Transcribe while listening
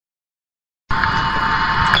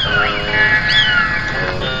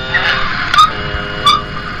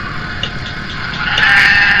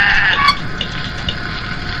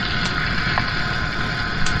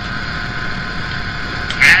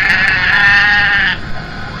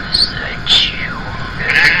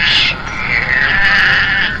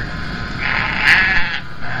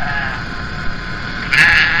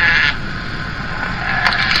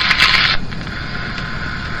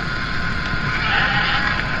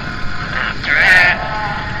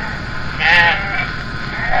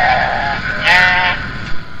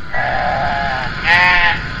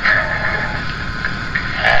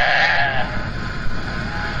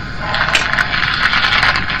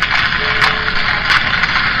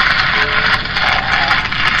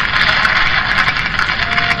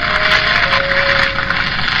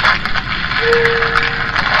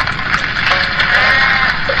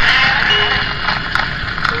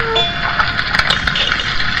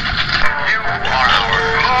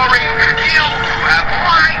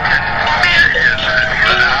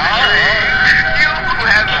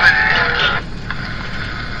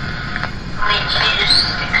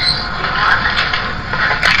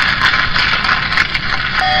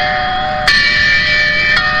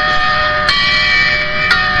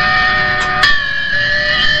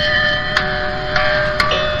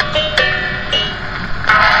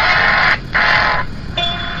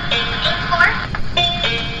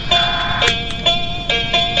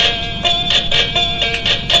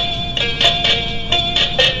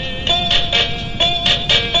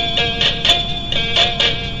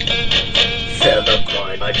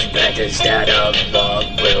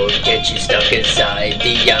stuck inside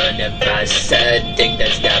the unimpressed setting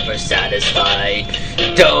that's never satisfied.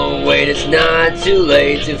 Don't wait, it's not too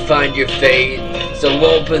late to find your fate. So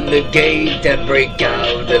open the gate and break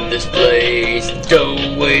out of this place.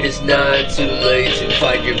 Don't wait, it's not too late to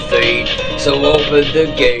find your fate. So open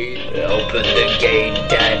the gate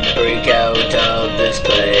and break out of this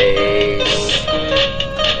place.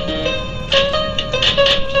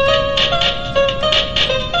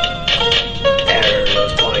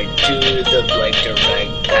 Arrows point to the blank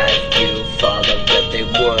direct path you follow, but they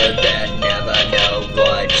would and never know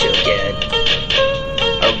what you'll get.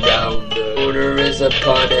 Around the corner is a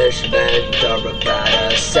punishment or a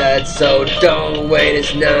bad set. So don't wait,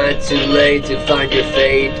 it's not too late to find your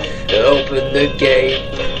fate. Open the gate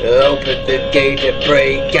and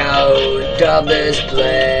break out of this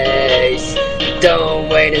place. Don't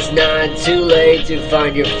wait, it's not too late to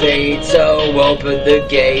find your fate. So open the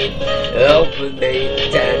gate and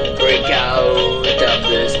break out of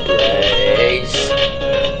this place.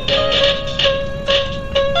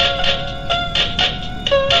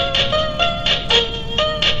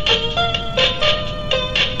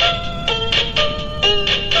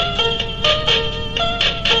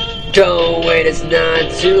 Don't wait, it's not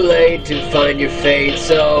too late to find your fate.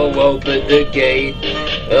 So open the gate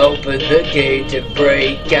and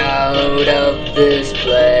break out of this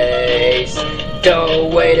place.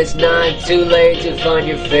 Don't wait, it's not too late to find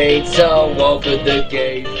your fate. So open the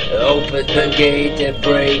gate and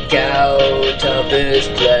break out of this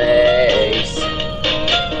place.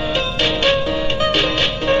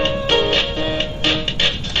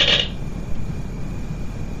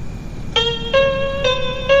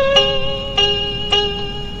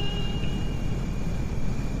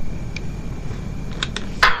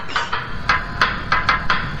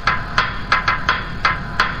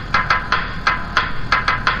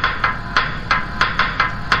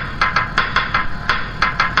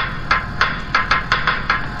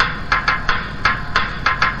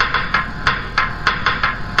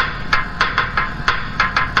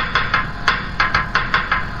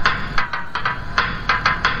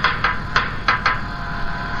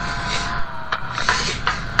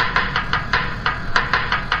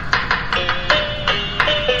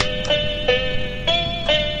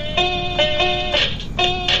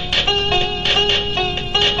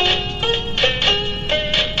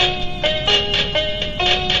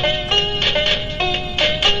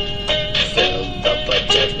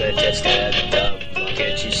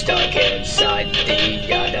 Get you stuck inside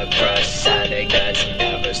the unimpressed setting that's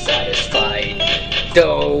never satisfied.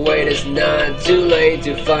 Don't wait, it's not too late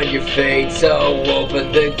to find your fate. So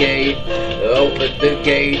open the gate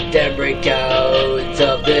and break out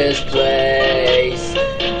of this place.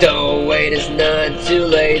 Don't wait, it's not too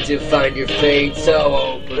late to find your fate. So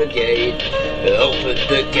open the gate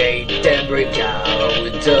and break out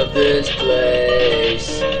of this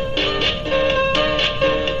place.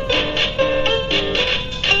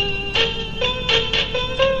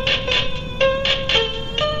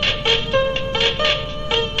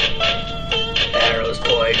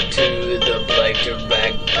 To the blank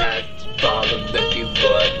direct path, follow if you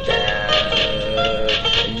would there.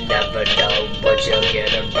 Never know what you'll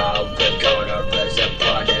get around the corner as a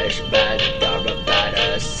punishment or a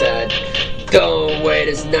bad set. Don't wait,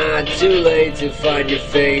 it's not too late to find your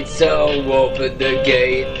fate. So open the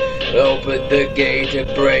gate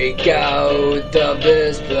and break out of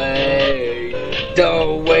this place.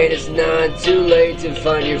 Don't wait, it's not too late to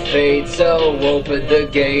find your fate. So open the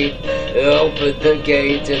gate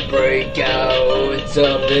and break out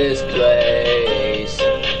of this place.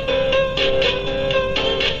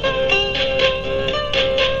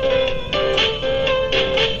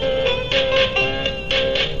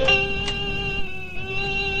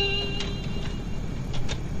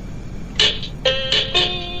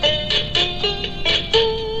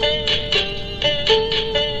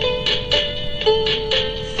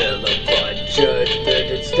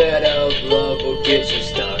 Judgment instead of love will get you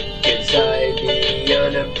stuck inside the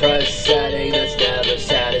unimpressed setting that's never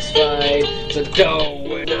satisfied. So don't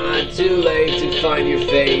wait, not too late to find your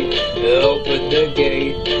fate. Open the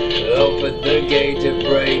gate and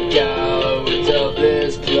break out of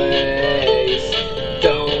this place.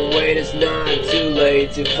 Don't wait, it's not too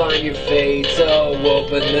late to find your fate. So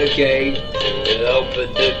open the gate and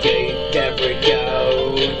break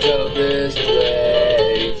out of this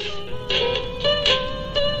place.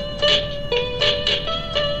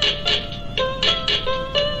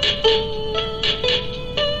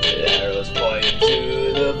 To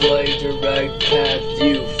the blank direct path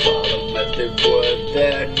you follow. If they would,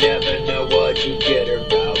 they'd never know what you get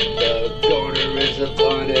around the corner is a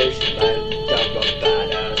punishment. I'm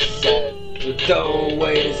about to set. Don't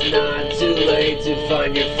wait, it's not too late to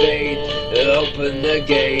find your fate. Open the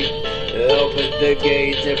gate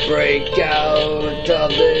to break out of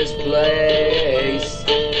this place.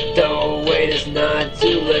 Don't wait, it's not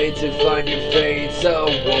too late to find your fate. So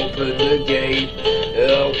open the gate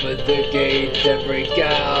to break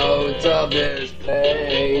out of this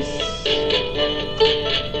place.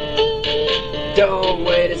 Don't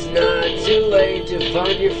wait, it's not too late to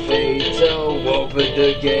find your fate. So open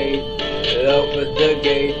the gate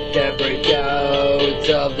to break out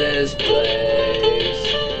of this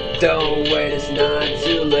place. Don't wait, it's not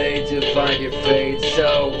too late to find your fate.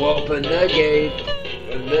 So open the gate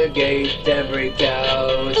to break out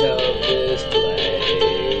of this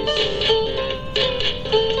place.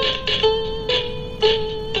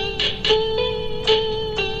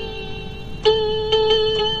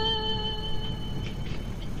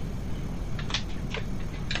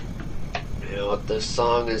 You know what this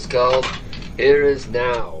song is called? Here is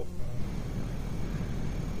now.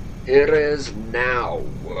 Here is now.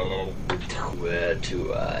 Where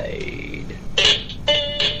to hide?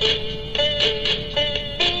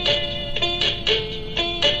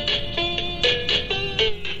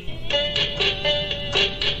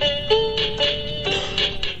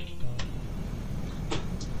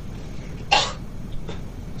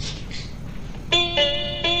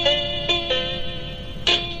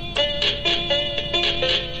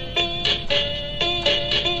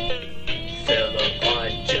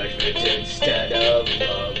 Instead of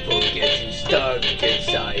love, will get you stuck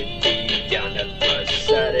inside beyond the first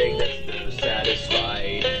setting that's no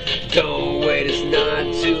satisfied. Don't wait, it's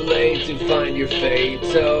not too late to find your fate.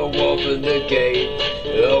 So open the gate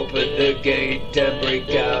to break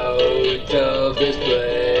out of this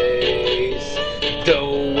place.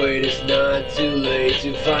 Don't wait, it's not too late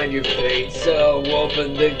to find your fate. So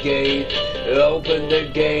open the gate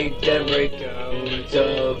to break out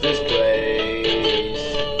of this place.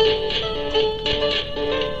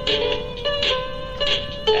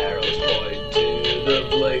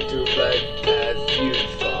 Like direct path you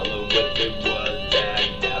follow with the one that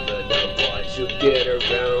never know what you'll get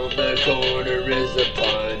around the corner is a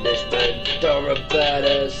punishment or a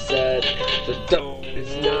better set. So don't,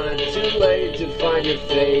 it's not too late to find your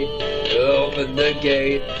fate. Open the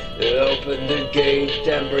gate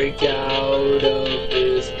and break out of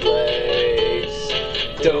this place.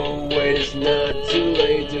 Don't wait, it's not too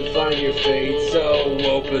late to find your fate. So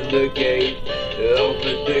open the gate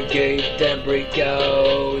and break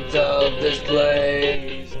out of this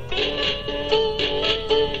place.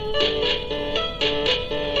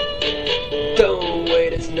 Don't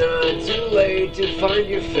wait, it's not too late to find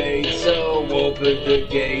your fate. So open the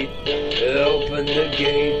gate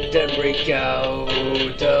and break out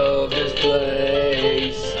of this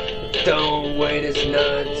place. Don't wait, it's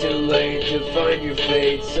not too late to find your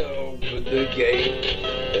fate. So open the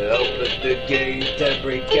gate and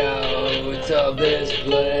break out of this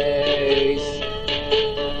place.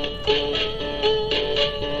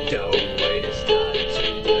 Don't wait, it's not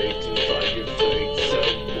too late to find your fate. So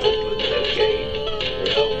open the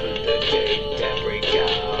gate and break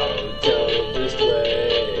out of this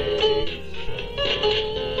place.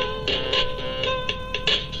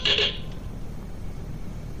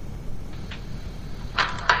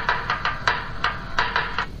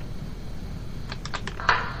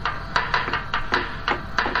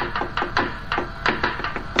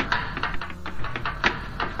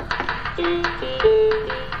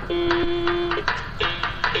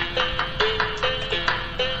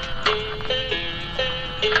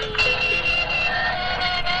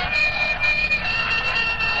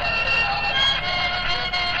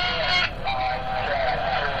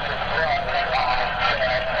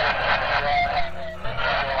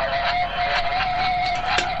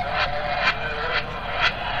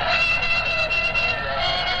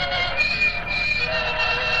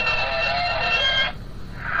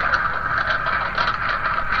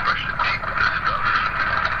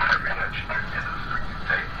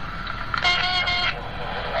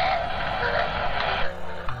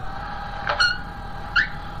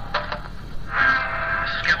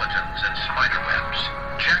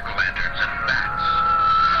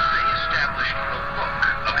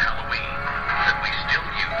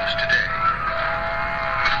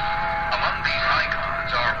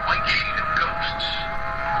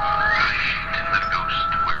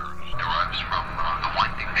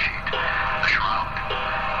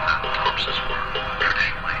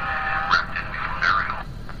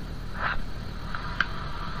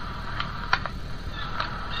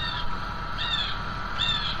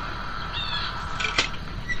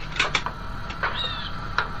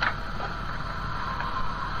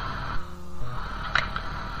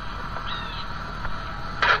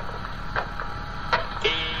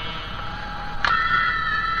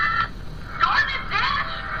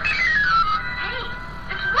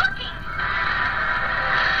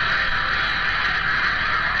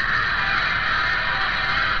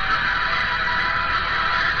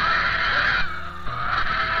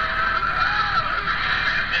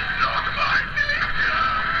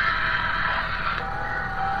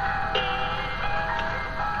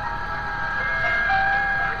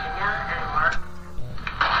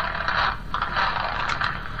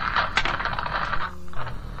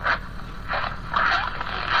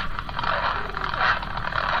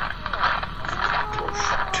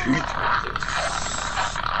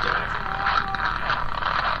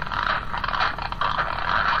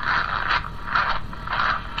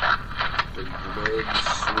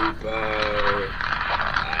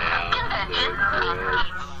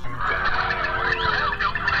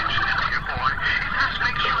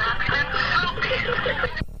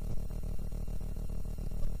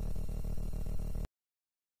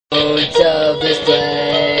 this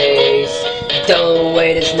place. Don't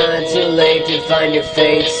wait, it's not too late to find your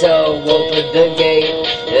fate. So open the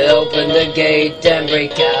gate and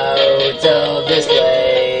break out of this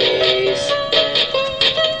place.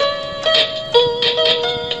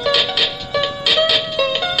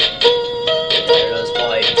 Arrows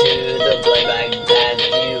point to the blank path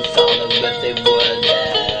you followed, but they were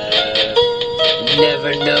there.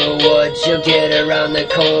 Never know what you'll get around the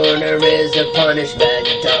corner is a punishment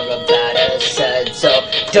or a batter said. So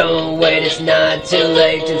don't wait, it's not too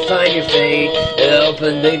late to find your fate.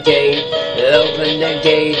 Open the gate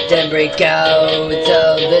and break out of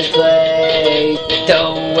this place.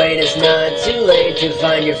 Don't wait, it's not too late to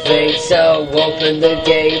find your fate. So open the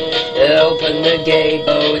gate out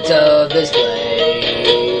of this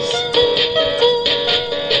place.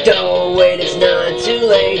 Don't wait, it's not too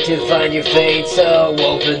late to find your fate. So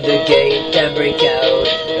open the gate and break out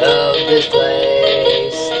of this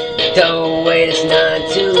place. Don't wait, it's not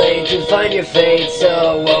too late to find your fate.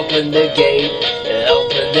 So open the gate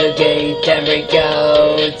and break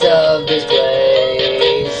out of this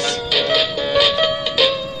place.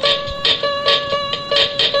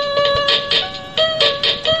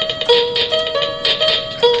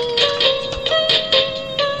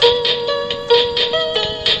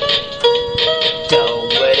 Don't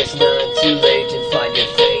wait, it's not too late to find your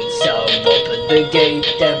fate. So open the gate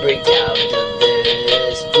and break out of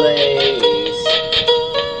this place.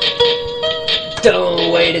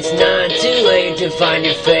 Don't wait, it's not too late to find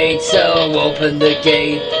your fate. So open the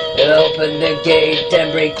gate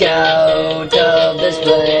and break out of this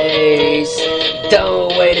place.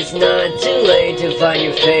 Don't wait, it's not too late to find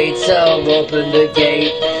your fate. So open the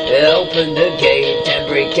gate and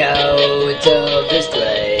break out of this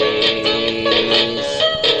place.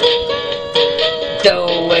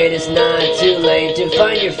 Don't wait, it's not too late to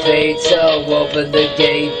find your fate. So open the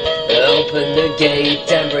gate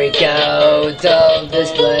and break out of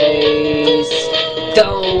this place.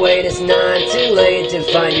 Don't wait, it's not too late to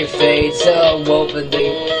find your fate. So open the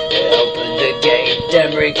gate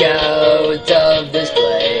and break out of this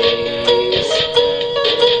place.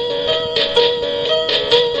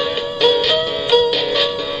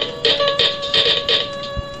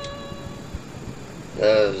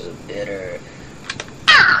 That was bitter.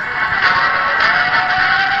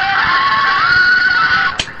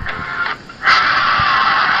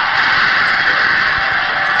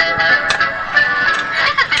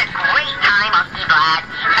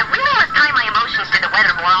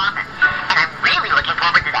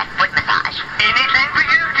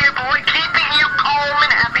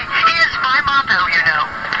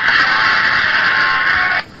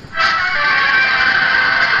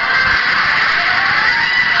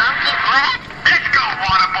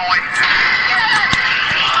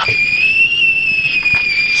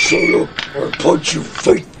 Shut up or punch your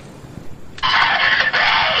face.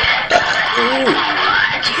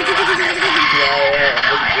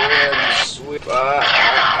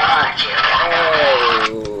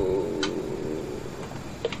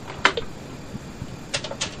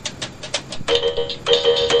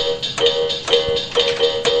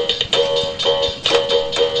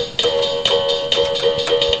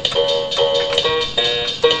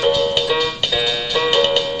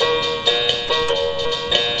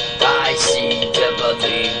 I see to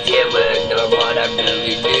believe you ignore what I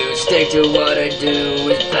really do. Stick to what I do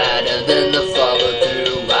is better than the follow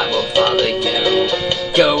through. I will follow you,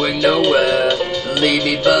 going nowhere. Leave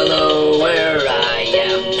me below where I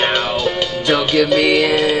am now. Don't give me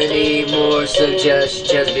any more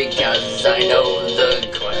suggestions because I know the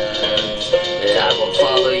questions. I won't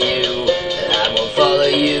follow you. I won't follow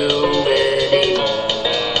you anymore.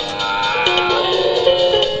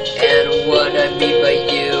 And what I mean by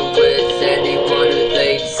you is anyone who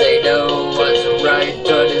thinks they know what's right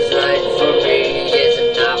or is right for me is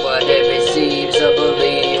not what it seems. So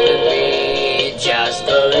believe in me, just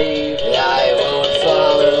believe. I won't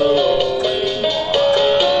follow anymore.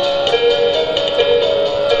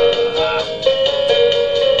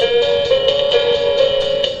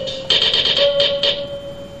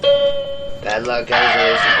 Bad luck as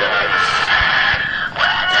always, guys.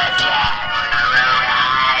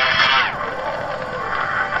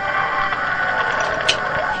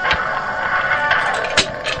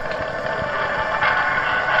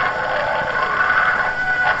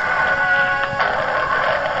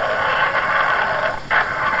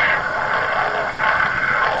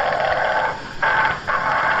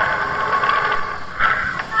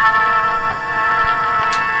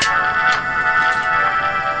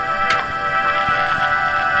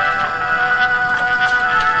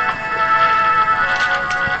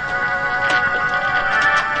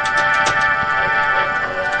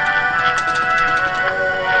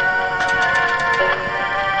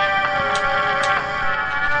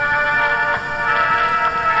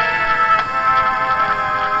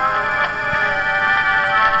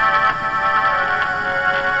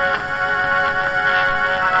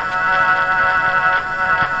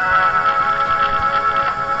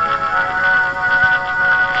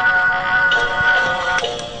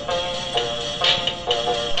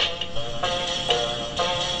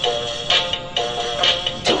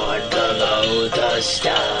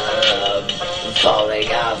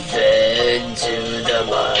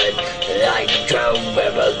 the mud. I go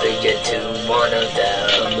wherever lead to one of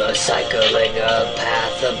them, cycling a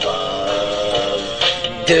path above.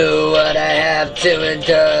 Do what I have to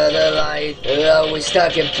endure the light. Always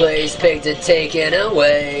stuck in place, picked and taken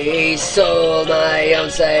away. Sold my own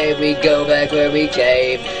sight, we go back where we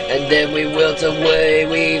came. And then we wilt away,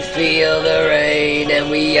 we feel the rain. And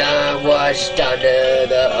we are washed under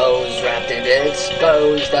the hose, wrapped and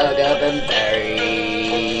exposed, dug up and buried.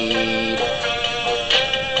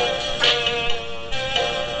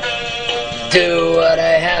 Do what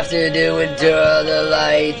I have to do, endure the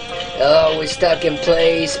light. Always stuck in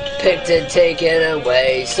place, picked and taken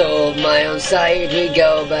away. Sold my own sight, we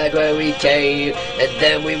go back where we came. And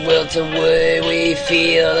then we wilt away, we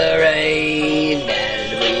feel the rain.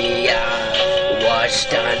 And we are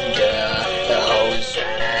washed under the hose,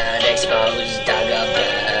 and exposed, dug up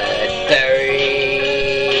and buried.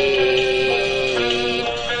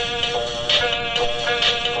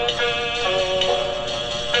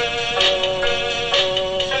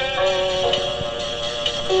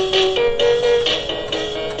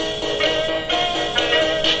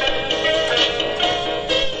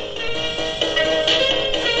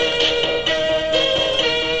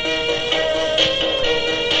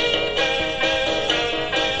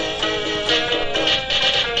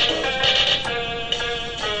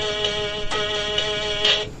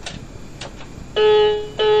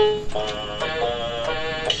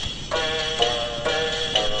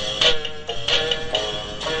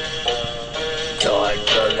 Torn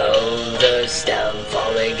below the stem,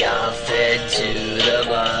 falling off into the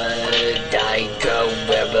mud. I go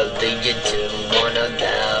wherever lead to one of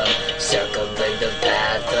them, circling the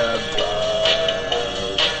path above.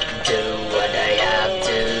 Do what I have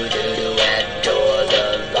to do to endure the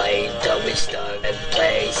light. Always stuck in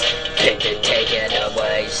place, picked and taken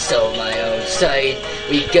away. Sold my own sight,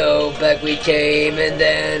 we go back we came, and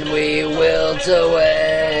then we wilt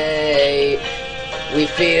away. We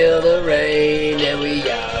feel the rain, and we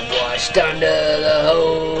are washed under the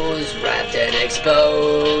hose, wrapped and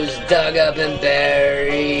exposed, dug up and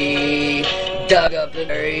buried, dug up and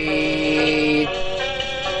buried.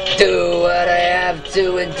 Do what I have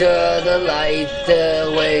to endure the light,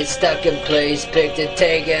 the way stuck in place, picked and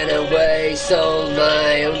taken away. Sold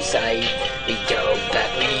my own sight, we go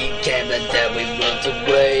back we came, and then we moved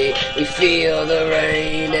away. We feel the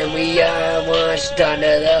rain, and we are washed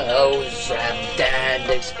under the hose, wrapped and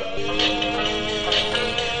exposed,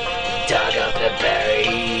 dug up and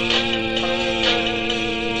buried.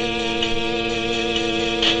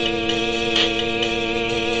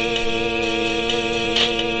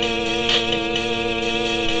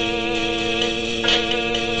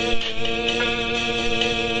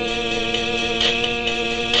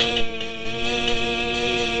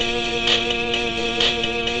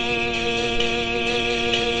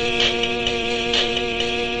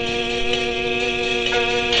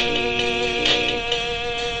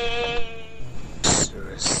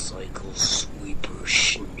 Cycle sweeper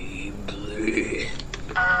schneebly.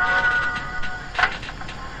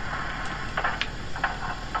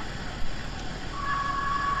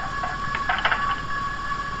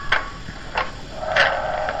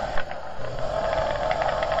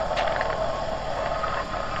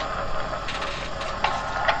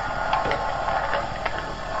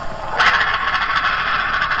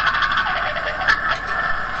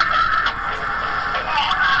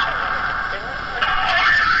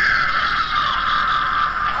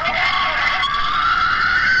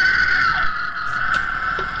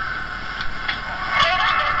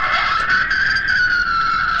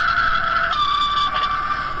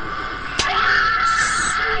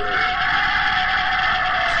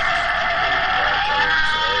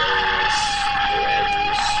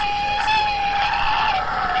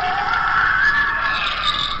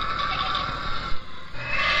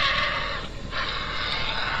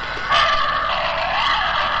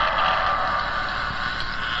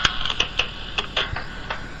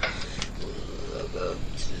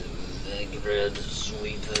 Red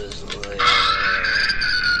sweepers lair.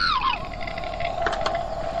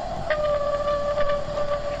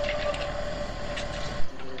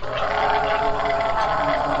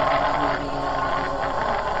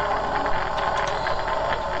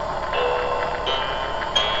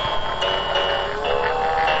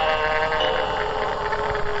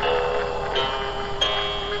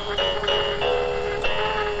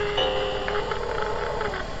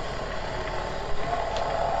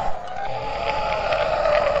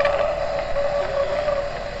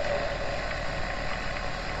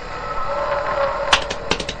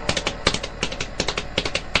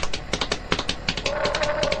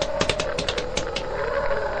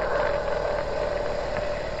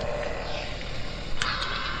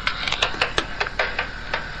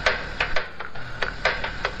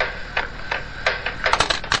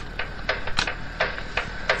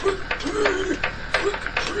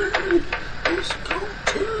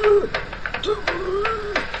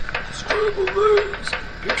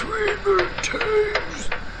 good times.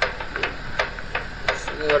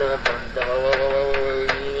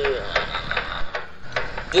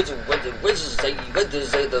 What say this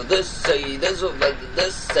say this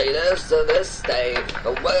this say this stay.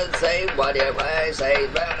 What say what do I say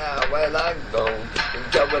right now where I go?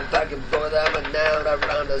 Going back and forth up and down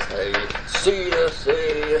around the sea to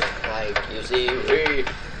sea, like you see me.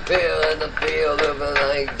 Feel in the field of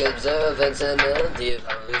like observance and the deep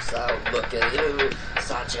south look at you.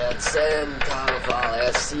 Such a sin,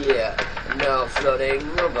 colorful here. No floating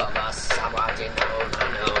above us. Someone you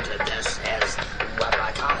know that this is what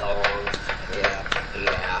I call home. Yeah,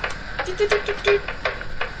 yeah.